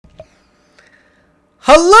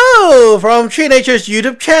Hello from Tree Nature's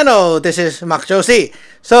YouTube channel. This is Mark Josie.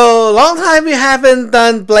 So long time we haven't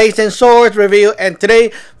done blades and swords review, and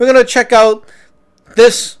today we're gonna check out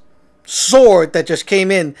this sword that just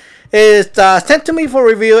came in. It's sent to me for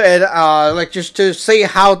review, and like just to see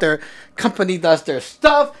how their company does their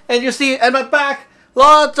stuff. And you see at my back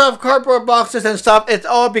lots of cardboard boxes and stuff. It's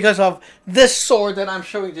all because of this sword that I'm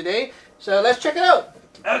showing today. So let's check it out.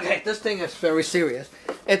 Okay, this thing is very serious.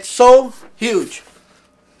 It's so huge.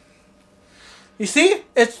 You see,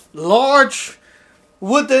 it's large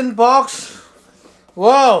wooden box.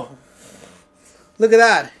 Whoa, look at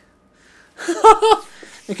that.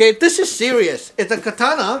 Okay, this is serious. It's a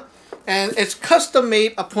katana, and it's custom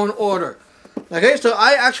made upon order. Okay, so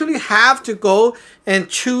I actually have to go and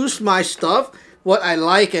choose my stuff, what I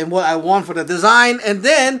like and what I want for the design, and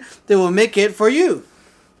then they will make it for you.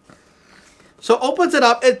 So opens it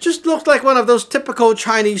up. It just looks like one of those typical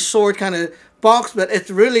Chinese sword kind of box, but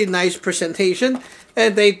it's really nice presentation.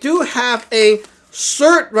 And they do have a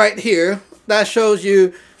cert right here that shows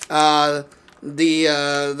you the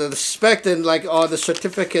spec and like all the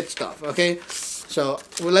certificate stuff. Okay, so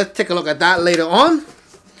let's take a look at that later on.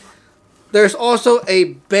 There's also a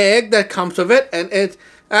bag that comes with it, and it's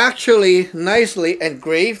actually nicely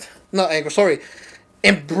engraved.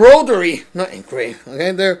 Embroidery, not engraved.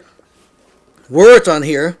 Okay, there are words on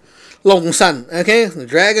here. Long Sun. Okay, the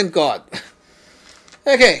dragon god.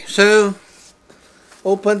 Okay, so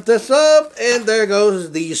open this up, and there goes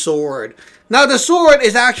the sword. Now the sword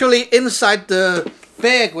is actually inside the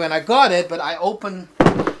bag when I got it, but I opened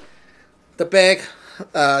the bag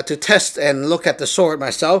to test and look at the sword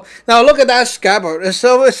myself. Now look at that scabbard. It's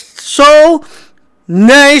so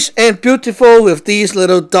nice and beautiful with these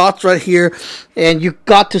little dots right here, and you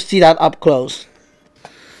got to see that up close.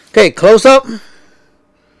 Okay, close up.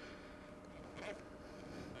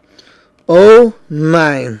 Oh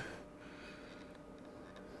my.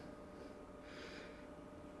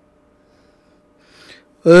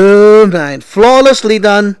 Oh my. Flawlessly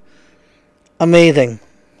done. Amazing.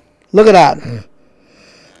 Look at that.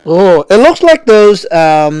 Oh, it looks like those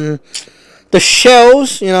the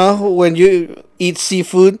shells, you know, when you eat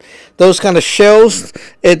seafood, those kind of shells,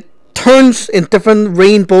 it turns in different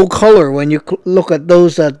rainbow color when you look at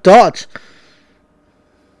those dots.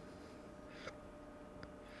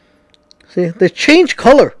 See, they change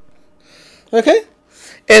color. Okay?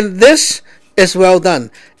 And this is well done.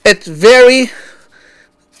 It's very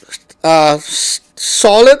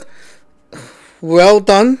solid. Well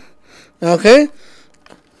done. Okay?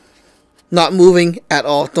 Not moving at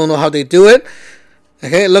all. Don't know how they do it.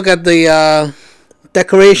 Okay, look at the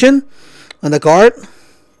decoration on the guard.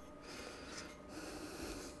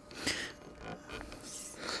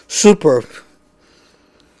 Superb.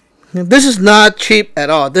 This is not cheap at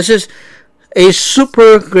all. This is a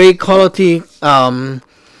super great quality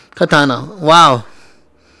katana. Wow.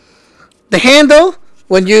 The handle,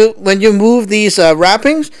 when you move these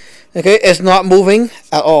wrappings, okay, it's not moving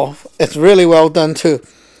at all. It's really well done too.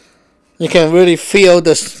 You can really feel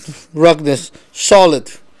this ruggedness,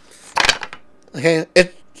 solid. Okay,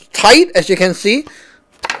 it's tight as you can see.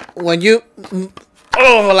 When you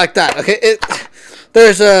like that. Okay,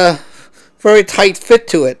 there's a very tight fit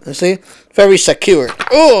to it. You see, very secure.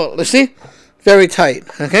 Oh, you see. Very tight.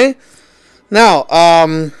 Okay. Now,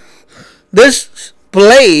 this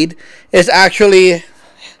blade is actually.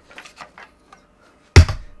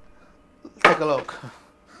 Take a look.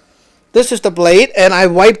 This is the blade, and I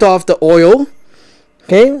wiped off the oil.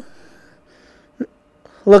 Okay.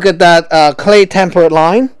 Look at that clay tempered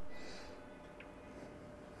line.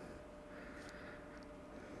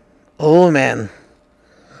 Oh man,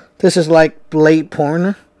 this is like blade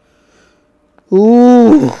porn.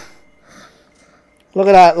 Ooh. Look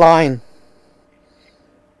at that line.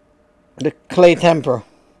 The clay temper.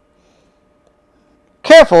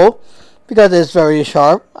 Careful, because it's very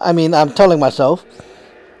sharp. I mean, I'm telling myself.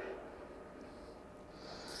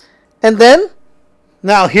 And then,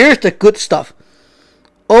 now here's the good stuff.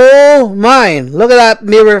 Oh my, look at that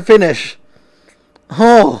mirror finish.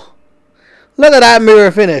 Oh, look at that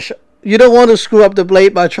mirror finish. You don't want to screw up the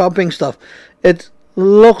blade by chopping stuff. It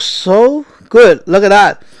looks so good. Look at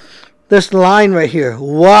that. This line right here.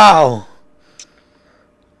 Wow.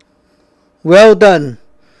 Well done.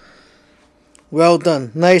 Well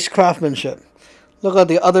done. Nice craftsmanship. Look at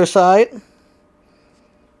the other side.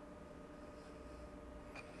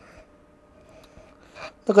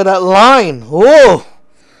 Look at that line. Whoa.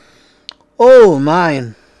 Oh,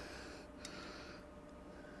 mine.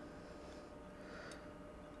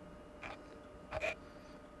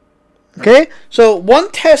 Okay. So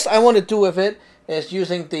one test I want to do with it is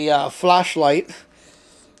using the flashlight.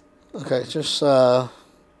 Okay, just let's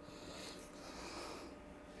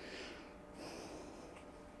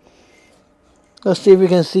see if we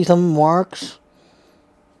can see some marks.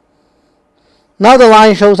 Now the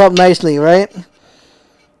line shows up nicely, right?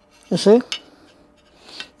 You see?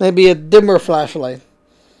 Maybe a dimmer flashlight.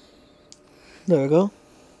 There we go.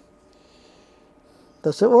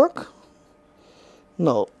 Does it work?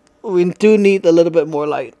 No. We do need a little bit more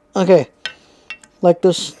light. Okay. Like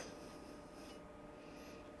this.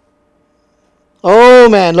 Oh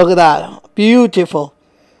man, look at that. Beautiful.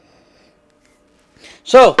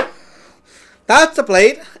 So, that's the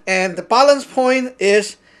blade. And the balance point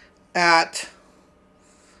is at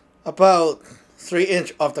about 3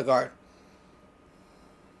 inches off the guard.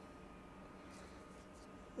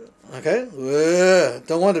 Okay.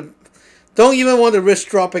 Don't even want to risk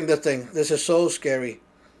dropping the thing. This is so scary.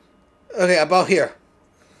 Okay, about here.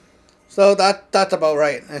 So that's about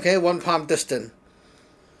right. Okay, 1 palm distance.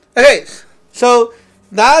 Okay, so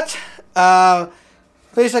that's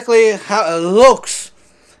basically how it looks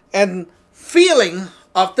and feeling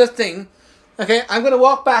of this thing. Okay, I'm gonna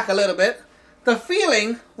walk back a little bit. The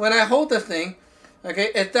feeling when I hold this thing,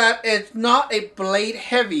 okay, is that it's not a blade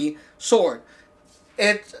heavy sword.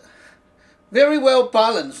 It's very well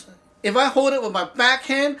balanced. If I hold it with my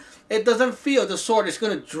backhand, it doesn't feel the sword is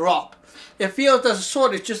going to drop. It feels that the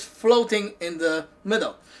sword is just floating in the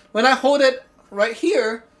middle. When I hold it right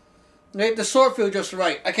here, right, the sword feels just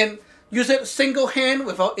right. I can use it single hand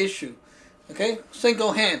without issue. Okay,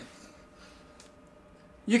 single hand.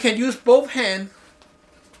 You can use both hands.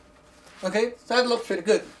 Okay, that looks pretty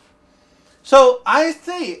good. So I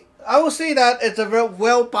will say that it's a very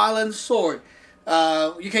well balanced sword.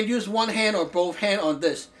 You can use one hand or both hands on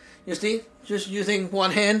this. You see, just using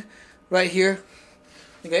one hand right here.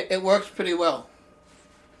 Okay, it works pretty well.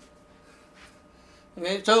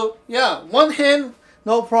 Okay, so yeah, one hand,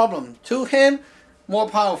 no problem. Two hand, more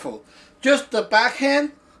powerful. Just the back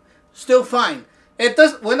hand, still fine. It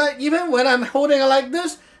does even when I'm holding it like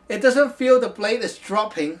this, it doesn't feel the blade is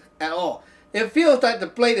dropping at all. It feels that the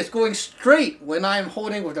blade is going straight when I'm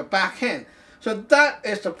holding with the back hand. So that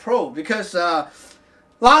is the pro, because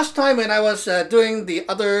last time when I was doing the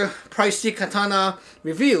other pricey katana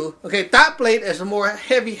review, okay, that blade is more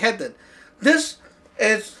heavy-headed. This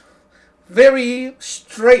is very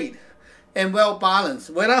straight and well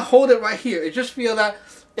balanced. When I hold it right here, it just feels that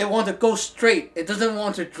it wants to go straight. It doesn't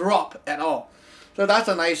want to drop at all. So that's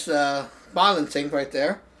a nice balancing right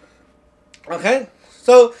there. Okay,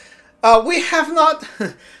 so we have not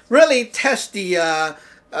really tested the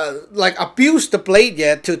like abuse the blade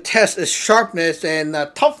yet to test its sharpness and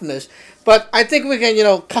toughness, but I think we can, you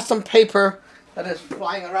know, cut some paper that is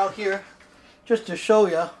flying around here just to show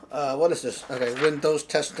you. What is this? Okay, Windows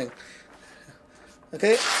testing.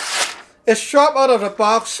 Okay, it's sharp out of the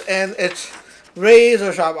box and it's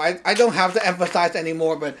razor sharp. I don't have to emphasize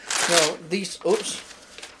anymore, but you know, these, oops.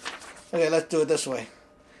 Okay, let's do it this way.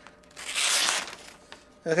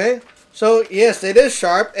 Okay, so yes, it is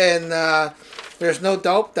sharp, and there's no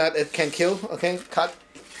doubt that it can kill. Okay, cut.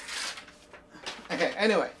 Okay,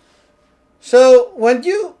 anyway, so when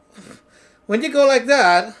you go like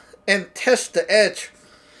that and test the edge,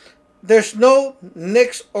 there's no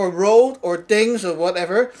nicks or rolled or dings or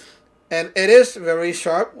whatever, and it is very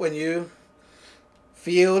sharp when you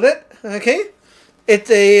feel it. Okay,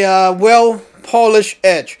 it's a well polished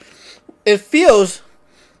edge. It feels,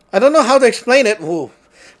 I don't know how to explain it,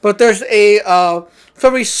 but there's a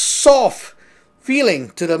very soft feeling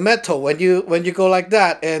to the metal when you go like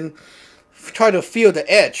that and try to feel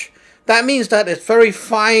the edge. That means that it's very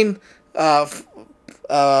fine,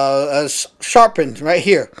 sharpened right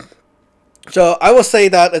here. So I will say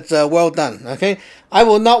that it's well done. Okay, I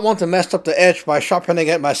will not want to mess up the edge by sharpening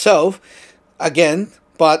it myself again,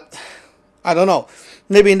 but I don't know.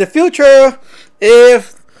 Maybe in the future,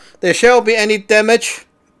 if there shall be any damage,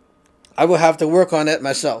 I will have to work on it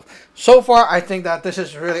myself. So far, I think that this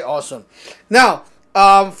is really awesome. Now,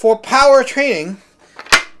 for power training,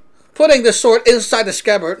 putting the sword inside the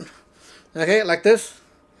scabbard, okay, like this.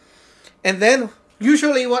 And then,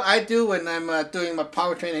 usually what I do when I'm doing my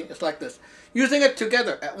power training is like this. Using it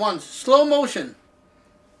together at once, slow motion.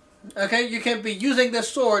 Okay, you can be using this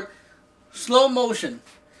sword, slow motion.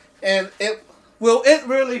 And will it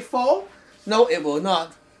really fall? No, it will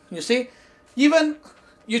not. You see, even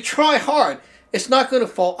you try hard, it's not going to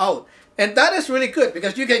fall out. And that is really good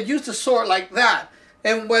because you can use the sword like that.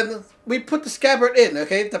 And when we put the scabbard in,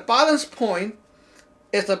 okay, the balance point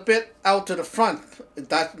is a bit out to the front.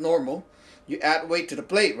 That's normal. You add weight to the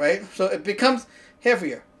blade, right? So it becomes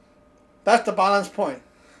heavier. That's the balance point.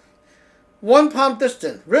 1 palm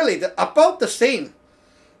distance, really about the same.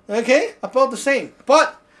 Okay, about the same.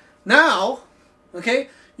 But now, okay,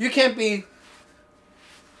 you can't be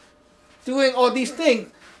doing all these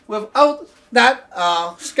things without that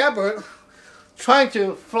scabbard trying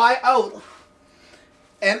to fly out.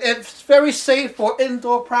 And it's very safe for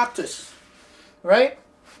indoor practice, right?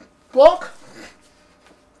 Block,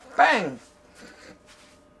 bang.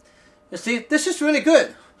 You see, this is really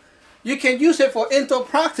good. You can use it for indoor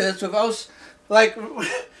practice without like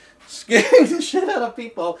scaring the shit out of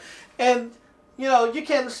people. And you know, you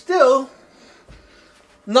can still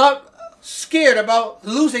not scared about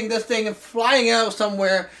losing this thing and flying out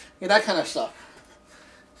somewhere and that kind of stuff.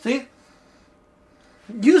 See?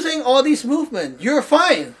 Using all these movements, you're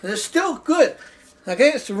fine. It's still good. Okay,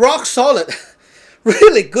 it's rock solid.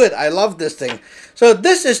 Really good. I love this thing. So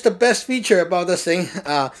this is the best feature about this thing.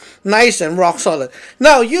 Nice and rock solid.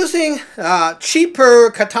 Now using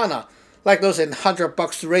cheaper katana, like those in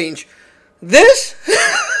 $100 range, this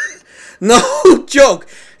no joke,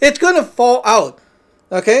 it's gonna fall out.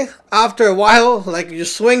 Okay, after a while, like you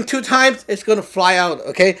swing 2 times, it's gonna fly out.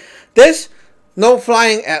 Okay, this no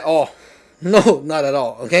flying at all. No, not at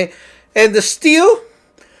all. Okay, and the steel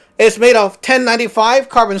is made of 1095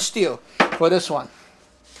 carbon steel for this one.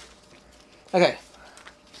 Okay,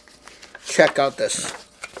 check out this.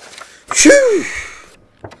 Shoo!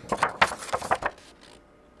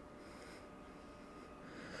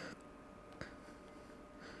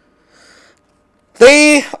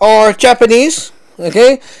 They are Japanese,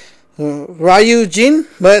 okay, Ryujin,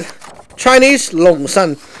 but Chinese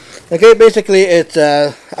Longshan. Okay, basically it's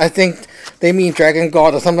I think they mean dragon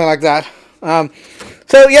god or something like that.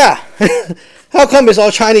 So yeah, how come it's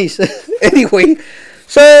all Chinese? Anyway,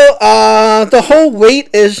 so the whole weight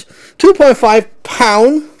is 2.5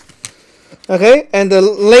 pound. Okay, and the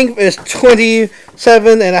length is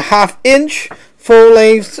 27.5 inch. Full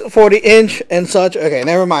length 40 inch and such. Okay,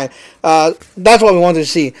 never mind. That's what we want to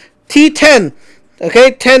see. T10.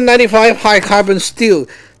 Okay, 1095 high carbon steel.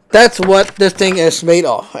 That's what this thing is made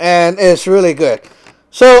of, and it's really good.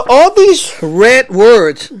 So all these red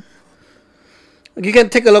words, you can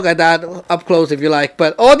take a look at that up close if you like.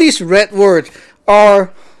 But all these red words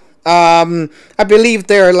are, I believe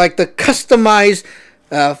they're like the customized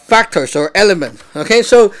factors or elements. Okay,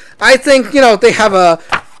 so I think, you know, they have a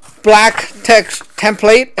black text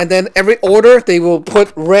template, and then every order they will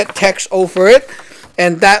put red text over it,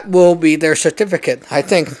 and that will be their certificate. I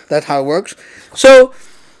think that's how it works. So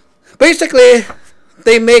basically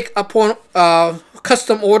they make upon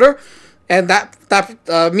custom order, and that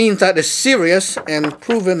means that it's serious and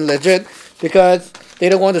proven legit, because they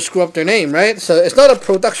don't want to screw up their name, right? So it's not a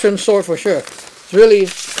production sword for sure. It's really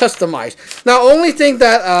customized. Now, only thing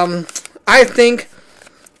that I think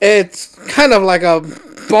it's kind of like a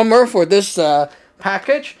bummer for this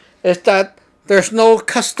package is that there's no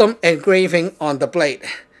custom engraving on the blade.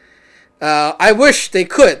 I wish they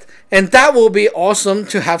could, and that will be awesome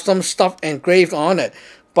to have some stuff engraved on it,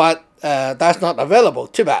 but that's not available.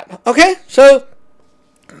 Too bad. Okay, so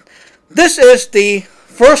this is the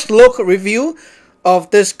first look review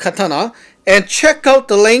of this katana, and check out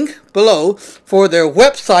the link below for their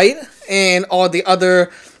website and all the other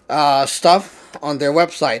stuff on their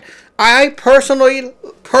website. I personally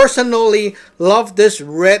love this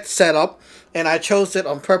red setup, and I chose it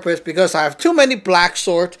on purpose because I have too many black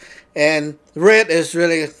swords, and red is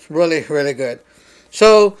really good.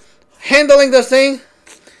 So handling this thing,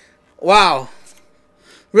 wow,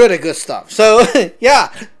 really good stuff. So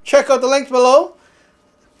yeah, check out the link below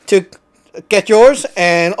to get yours,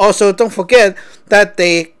 and also don't forget that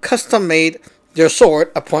they custom made your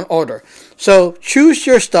sword upon order. So choose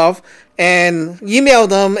your stuff and email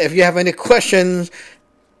them if you have any questions.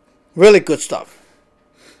 Really good stuff.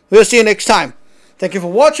 We'll see you next time. Thank you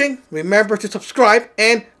for watching. Remember to subscribe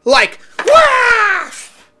and like.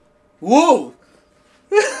 Whoa!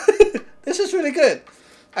 This is really good.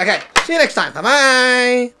 Okay, see you next time.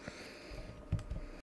 Bye-bye.